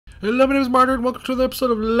Hello, my name is Martyr, and welcome to another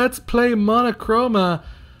episode of Let's Play Monochroma.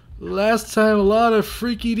 Last time, a lot of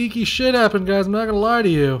freaky deaky shit happened, guys. I'm not gonna lie to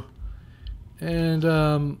you. And,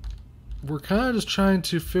 we're kind of just trying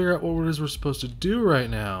to figure out what it is we're supposed to do right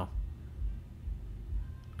now.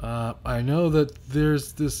 I know that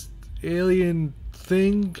there's this alien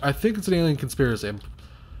thing. I think it's an alien conspiracy.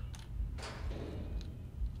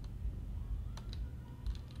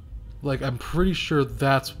 I'm pretty sure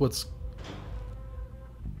that's what's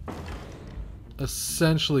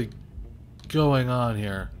essentially going on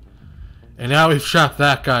here. And now we've trapped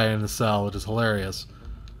that guy in the cell, which is hilarious.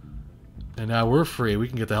 And now we're free. We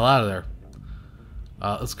can get the hell out of there.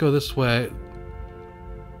 Let's go this way.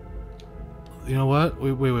 You know what?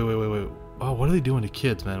 Wait. Oh, what are they doing to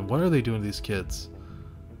kids, man? What are they doing to these kids?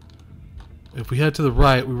 If we head to the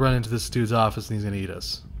right, we run into this dude's office and he's gonna eat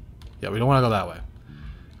us. Yeah, we don't want to go that way.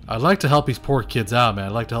 I'd like to help these poor kids out, man.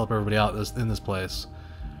 I'd like to help everybody out in this place.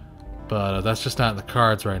 But that's just not in the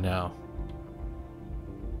cards right now.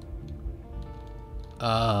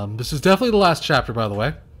 This is definitely the last chapter, by the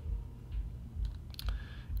way.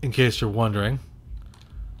 In case you're wondering.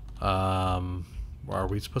 Are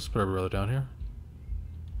we supposed to put our brother down here?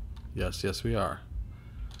 Yes, we are.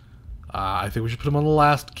 I think we should put him on the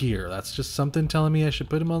last gear. That's just something telling me I should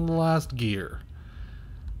put him on the last gear.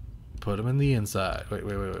 Put him in the inside. Wait.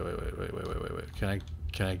 Can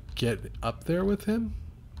I get up there with him?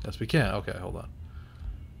 Yes, we can. Okay, hold on.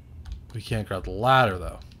 We can't grab the ladder,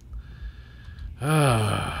 though.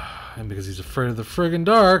 And because he's afraid of the friggin'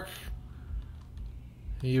 dark,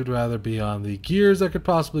 he'd rather be on the gears that could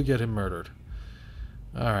possibly get him murdered.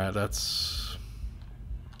 Alright, that's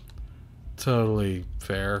totally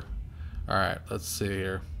fair. Alright, let's see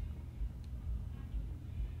here.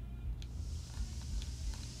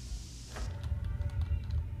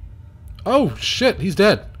 Oh, shit, he's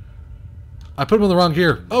dead. I put him on the wrong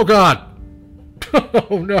gear. Oh, God.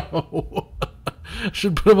 Oh, no.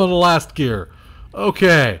 Should put him on the last gear.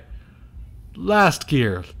 Okay. Last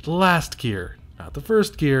gear. The last gear. Not the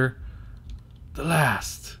first gear. The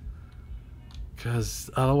last.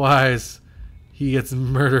 Because otherwise, he gets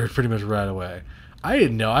murdered pretty much right away. I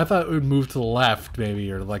didn't know. I thought it would move to the left,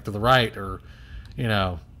 maybe, or like to the right, or, you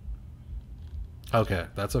know. Okay,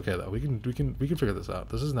 that's okay though. We can figure this out.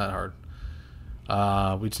 This isn't that hard.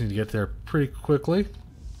 We just need to get there pretty quickly.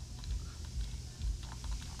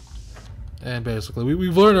 And basically,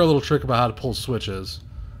 we've learned our little trick about how to pull switches.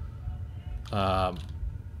 What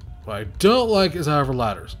I don't like is, however,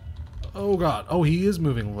 ladders. Oh, God. Oh, he is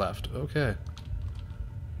moving left. Okay.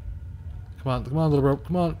 Come on, little rope.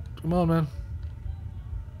 Come on, man.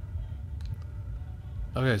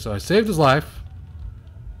 Okay, so I saved his life.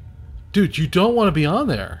 Dude, you don't want to be on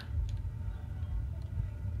there.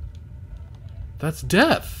 That's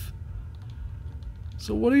death.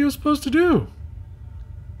 So what are you supposed to do?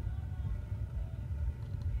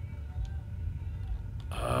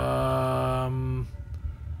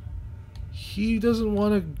 He doesn't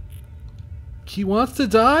want to... He wants to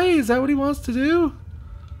die? Is that what he wants to do?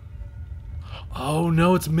 Oh,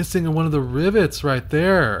 no, it's missing one of the rivets right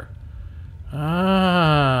there.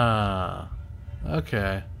 Ah.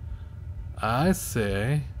 Okay. I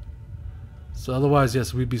see. So otherwise,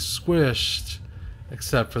 yes, we'd be squished,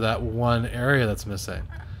 except for that one area that's missing.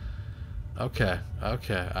 Okay.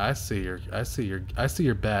 I see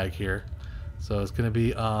your bag here. So it's gonna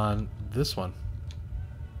be on this one.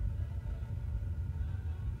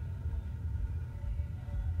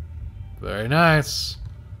 Very nice.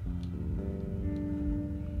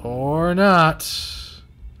 Or not.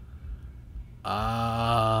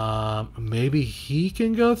 Maybe he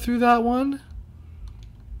can go through that one?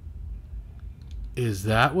 Is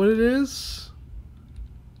that what it is?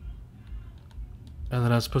 And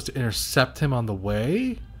then I'm supposed to intercept him on the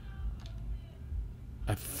way?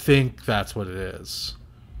 I think that's what it is.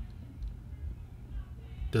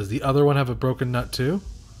 Does the other one have a broken nut too?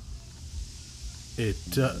 It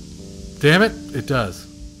does. Damn it, it does.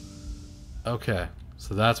 Okay,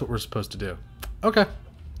 so that's what we're supposed to do. Okay,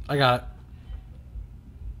 I got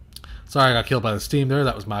it. Sorry, I got killed by the steam there.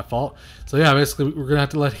 That was my fault. So yeah, basically, we're gonna have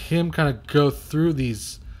to let him kind of go through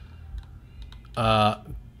these,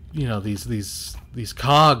 you know, these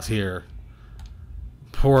cogs here.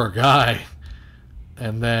 Poor guy,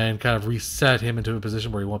 and then kind of reset him into a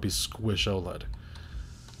position where he won't be squish-oled.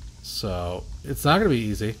 So it's not gonna be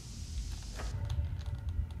easy,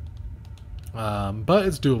 but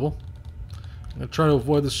it's doable. I'm gonna try to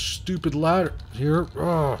avoid this stupid ladder here.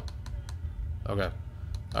 Oh. Okay.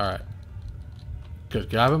 All right. Good.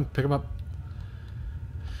 Grab him. Pick him up.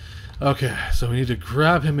 Okay, so we need to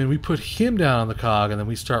grab him and we put him down on the cog and then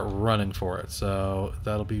we start running for it. So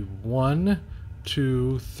that'll be 1,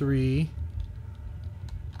 2, 3.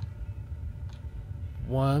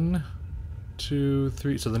 1, 2,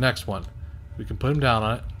 3. So the next one. We can put him down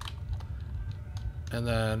on it. And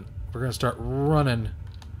then we're going to start running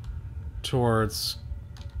towards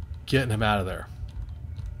getting him out of there.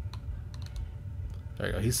 There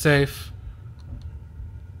you go. He's safe.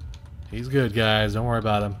 He's good, guys. Don't worry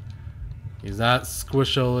about him. He's not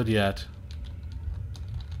squished yet.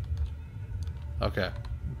 Okay.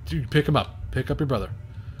 Dude, pick him up. Pick up your brother.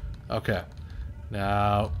 Okay.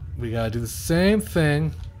 Now, we gotta do the same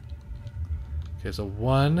thing. Okay, so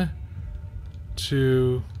 1,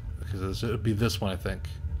 2... Okay, so it would be this one, I think.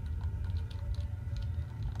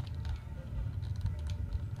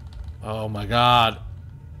 Oh my god.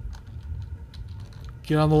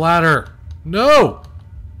 Get on the ladder. No!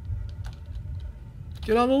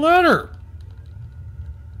 Get on the ladder!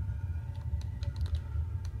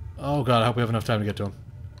 Oh god, I hope we have enough time to get to him.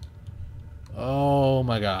 Oh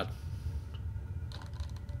my god.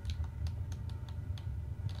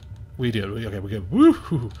 We did. Okay, we good.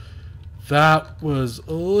 Woohoo! That was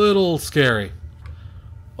a little scary.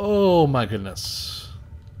 Oh my goodness.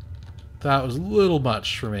 That was a little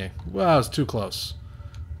much for me. Wow, it was too close.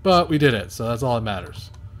 But we did it, so that's all that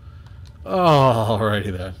matters. Oh,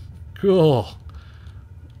 alrighty then. Cool.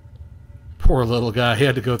 Poor little guy. He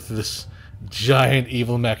had to go through this giant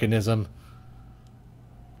evil mechanism.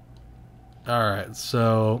 Alright,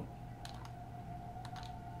 so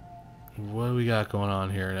what do we got going on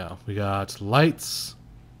here now? We got lights.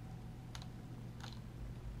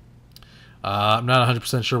 I'm not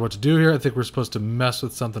 100% sure what to do here. I think we're supposed to mess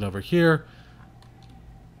with something over here.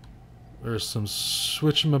 There's some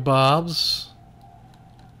switchamabobs.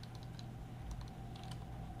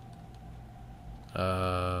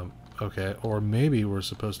 Okay, or maybe we're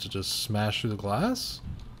supposed to just smash through the glass?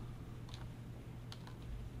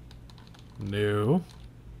 No.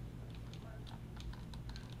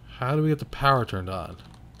 How do we get the power turned on?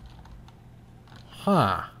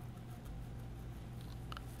 Huh.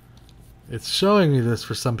 It's showing me this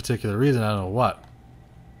for some particular reason. I don't know what.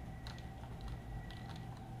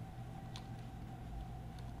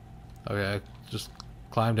 Okay, just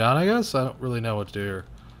climb down, I guess? I don't really know what to do here.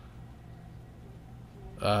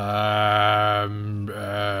 Oh,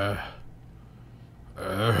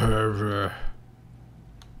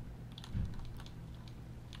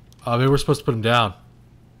 maybe we're supposed to put him down.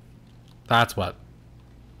 That's what.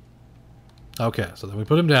 Okay, so then we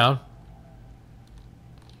put him down.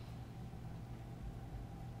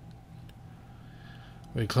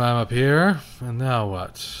 We climb up here, and now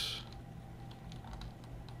what?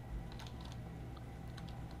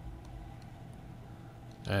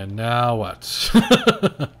 And now what?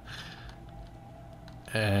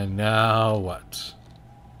 And now what?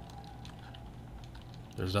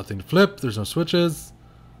 There's nothing to flip. There's no switches.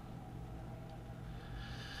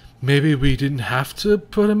 Maybe we didn't have to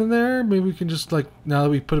put him in there. Maybe we can just, like, now that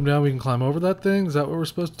we put him down, we can climb over that thing. Is that what we're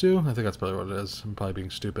supposed to do? I think that's probably what it is. I'm probably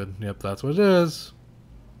being stupid. Yep, that's what it is.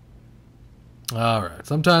 Alright.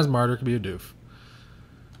 Sometimes Martyr can be a doof.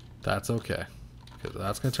 That's okay. Because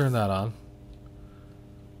that's going to turn that on.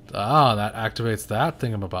 Ah, that activates that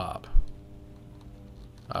thingamabob.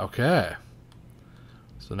 Okay.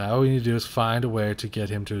 So now what we need to do is find a way to get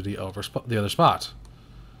him to the other spot.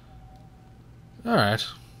 Alright.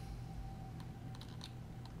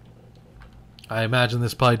 I imagine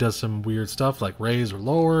this probably does some weird stuff like raise or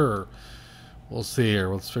lower, or we'll see here.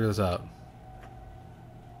 Let's figure this out.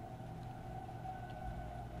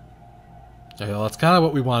 Okay, well, that's kind of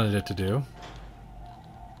what we wanted it to do.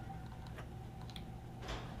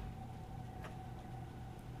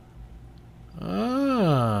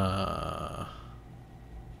 Ah.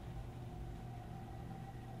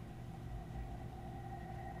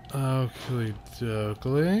 Oakley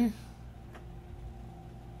dokley.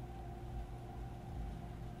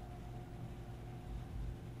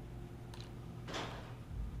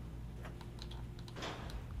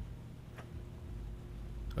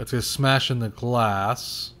 Let's just smash in the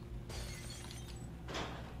glass.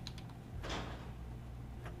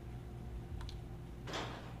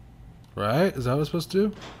 Right? Is that what we're supposed to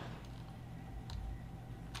do?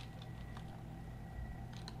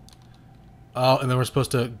 Oh, and then we're supposed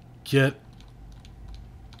to get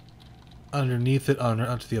underneath it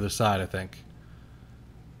onto the other side, I think.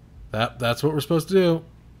 That's what we're supposed to do.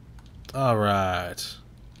 Alright.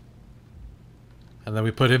 And then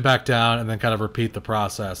we put him back down and then kind of repeat the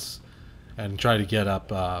process and try to get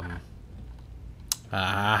up.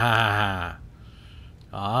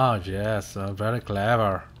 Oh, yes, very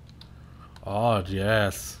clever. Oh,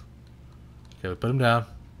 yes. Okay, we put him down.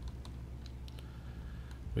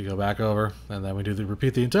 We go back over, and then we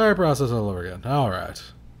repeat the entire process all over again. Alright.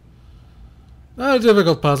 Not a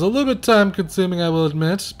difficult puzzle. A little bit time consuming, I will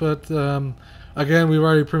admit, but again, we've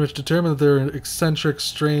already pretty much determined that they're eccentric,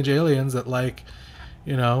 strange aliens that like,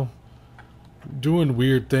 you know, doing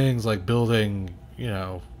weird things like building, you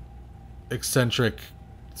know, eccentric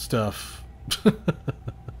stuff.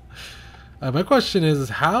 My question is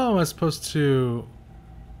how am I supposed to...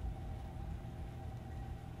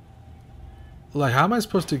 Like, how am I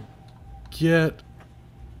supposed to get...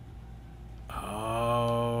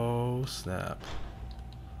 Oh, snap.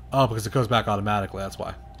 Oh, because it goes back automatically, that's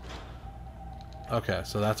why. Okay,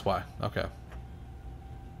 so that's why. Okay.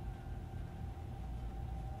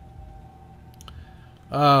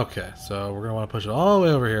 Okay, so we're going to want to push it all the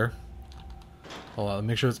way over here. Hold on,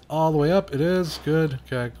 make sure it's all the way up. It is. Good.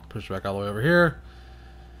 Okay, push it back all the way over here.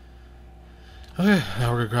 Okay,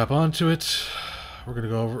 now we're going to grab onto it. We're going to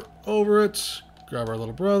go over it, grab our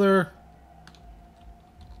little brother,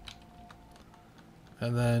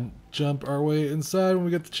 and then jump our way inside when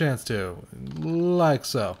we get the chance to. Like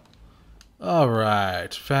so.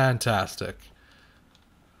 Alright, fantastic.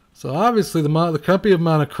 So obviously the company of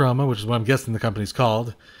Monochroma, which is what I'm guessing the company's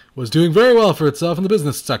called, was doing very well for itself in the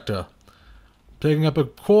business sector. Taking up a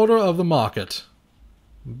quarter of the market.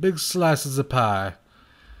 Big slices of pie.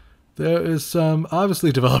 There is some,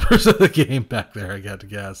 obviously, developers of the game back there, I got to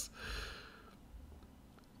guess.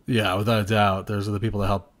 Yeah, without a doubt. There's the people that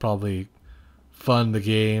help probably fund the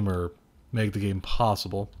game or make the game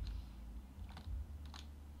possible.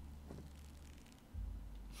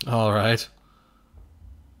 Alright.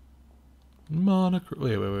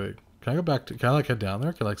 Wait. Can I go back to... Can I, like, head down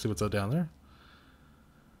there? Can I, like, see what's out down there?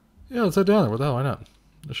 Yeah, let's head down there. What the hell? Why not?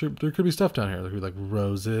 There could be stuff down here. There could be, like,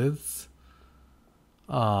 roses.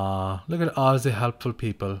 Ah, look at all the helpful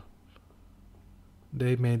people.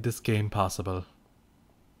 They made this game possible.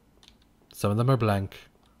 Some of them are blank,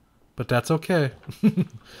 but that's okay.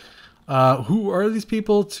 Who are these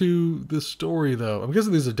people to the story, though? I'm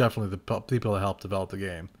guessing these are definitely the people that helped develop the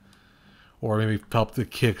game. Or maybe helped the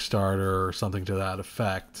Kickstarter or something to that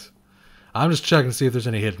effect. I'm just checking to see if there's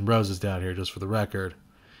any hidden roses down here, just for the record.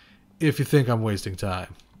 If you think I'm wasting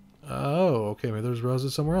time. Oh, okay, maybe there's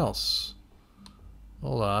roses somewhere else.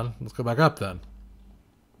 Hold on. Let's go back up then.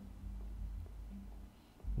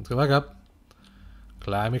 Let's go back up.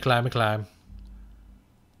 Climb.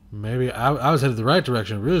 Maybe I was headed the right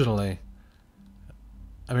direction originally.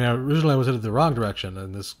 I mean, originally I was headed the wrong direction,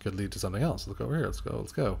 and this could lead to something else. Look over here. Let's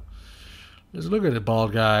go. Just look at it,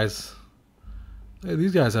 bald guys. Hey,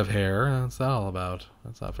 these guys have hair. What's that all about?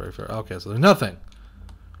 That's not very fair. Okay, so there's nothing.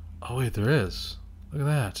 Oh, wait, there is. Look at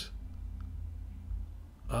that.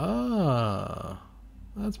 Ah.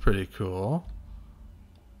 That's pretty cool.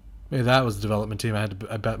 Maybe that was the development team. I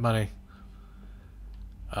bet money.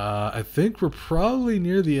 I think we're probably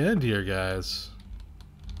near the end here, guys.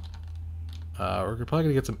 We're probably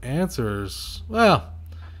gonna get some answers. Well,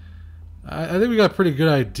 I think we got a pretty good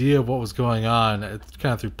idea of what was going on. It's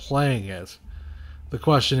kind of through playing it. The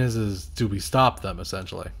question is do we stop them,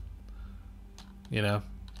 essentially? You know?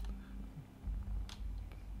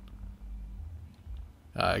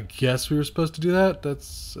 I guess we were supposed to do that.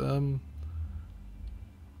 That's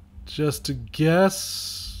just a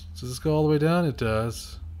guess. Does this go all the way down? It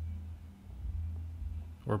does.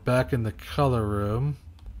 We're back in the color room.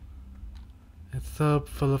 It's so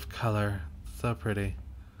full of color. So pretty.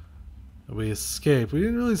 We escaped. We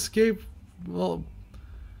didn't really escape. Well,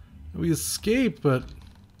 we escaped, but...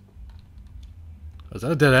 is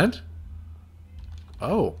that a dead end?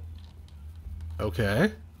 Oh.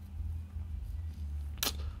 Okay.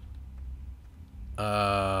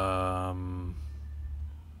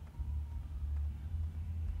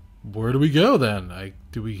 Where do we go then?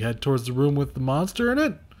 Do we head towards the room with the monster in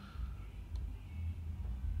it?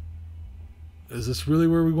 Is this really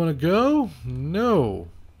where we want to go? No.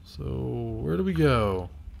 So, where do we go?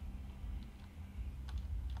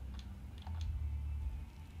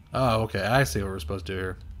 Oh, okay. I see what we're supposed to do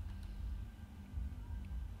here.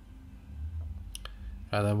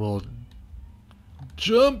 And then we'll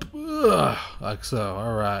jump. Ugh, like so.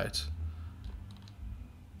 Alright.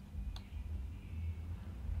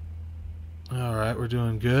 Alright, we're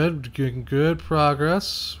doing good. We're getting good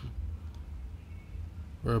progress.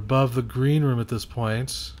 We're above the green room at this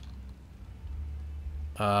point.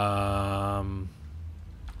 We gotta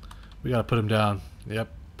put him down. Yep,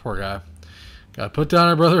 poor guy. Gotta put down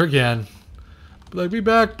our brother again. Like, be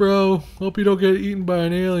back, bro. Hope you don't get eaten by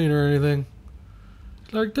an alien or anything.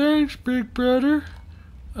 Like, thanks, big brother.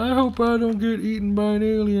 I hope I don't get eaten by an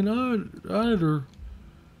alien either.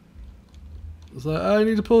 It's like, I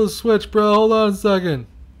need to pull the switch, bro. Hold on a second.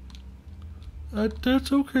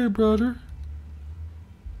 That's okay, brother.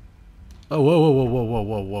 Oh, whoa, whoa, whoa, whoa, whoa,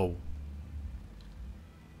 whoa, whoa.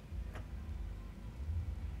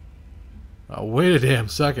 Oh, wait a damn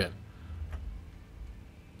second.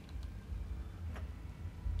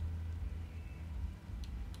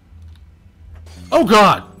 Oh,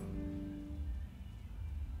 God!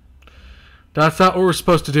 That's not what we're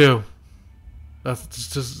supposed to do.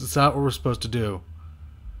 That's not what we're supposed to do.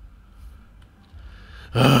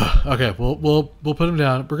 Okay, we'll put him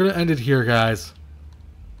down. We're gonna end it here, guys.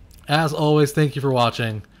 As always, thank you for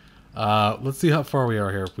watching. Let's see how far we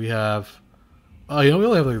are here. We have, we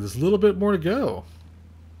only have like this little bit more to go.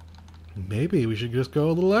 Maybe we should just go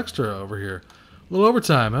a little extra over here, a little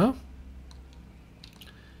overtime, huh?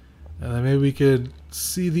 And then maybe we could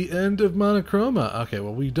see the end of Monochroma. Okay,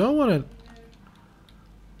 well, we don't want to,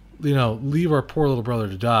 leave our poor little brother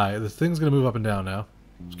to die. This thing's gonna move up and down now.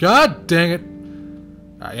 God dang it!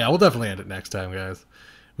 Yeah, we'll definitely end it next time, guys.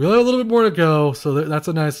 We only have a little bit more to go, so that's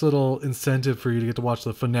a nice little incentive for you to get to watch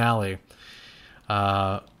the finale.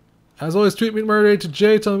 As always, tweet me at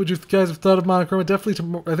murder8to tell me what you guys have thought of Monochroma.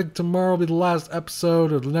 Definitely, I think tomorrow will be the last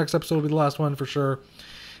episode, or the next episode will be the last one for sure.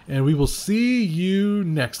 And we will see you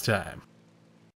next time.